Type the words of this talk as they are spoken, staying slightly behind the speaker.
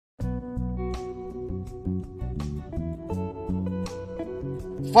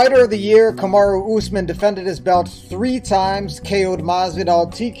Fighter of the Year, Kamaru Usman defended his belt 3 times, KO'd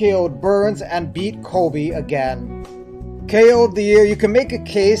Masvidal, TKO'd Burns, and beat Colby again. KO of the Year, you can make a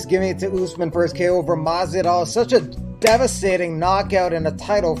case giving it to Usman for his KO over Masvidal. Such a devastating knockout in a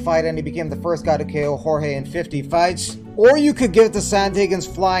title fight, and he became the first guy to KO Jorge in 50 fights. Or you could give it to Sandhagen's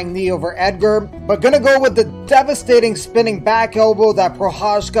flying knee over Edgar, but gonna go with the devastating spinning back elbow that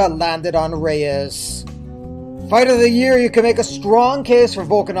Prochazka landed on Reyes. Fight of the Year, you can make a strong case for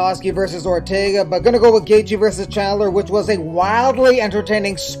Volkanovski versus Ortega, but gonna go with Gaethje versus Chandler, which was a wildly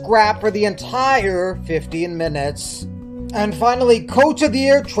entertaining scrap for the entire 15 minutes. And finally, Coach of the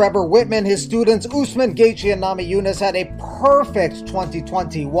Year, Trevor Wittman. His students Usman, Gaethje, and Namajunas had a perfect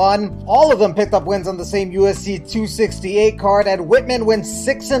 2021. All of them picked up wins on the same UFC 268 card, and Wittman wins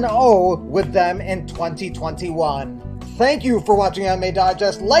 6-0 with them in 2021. Thank you for watching MMA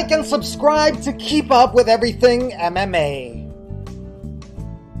Digest. Like and subscribe to keep up with everything MMA.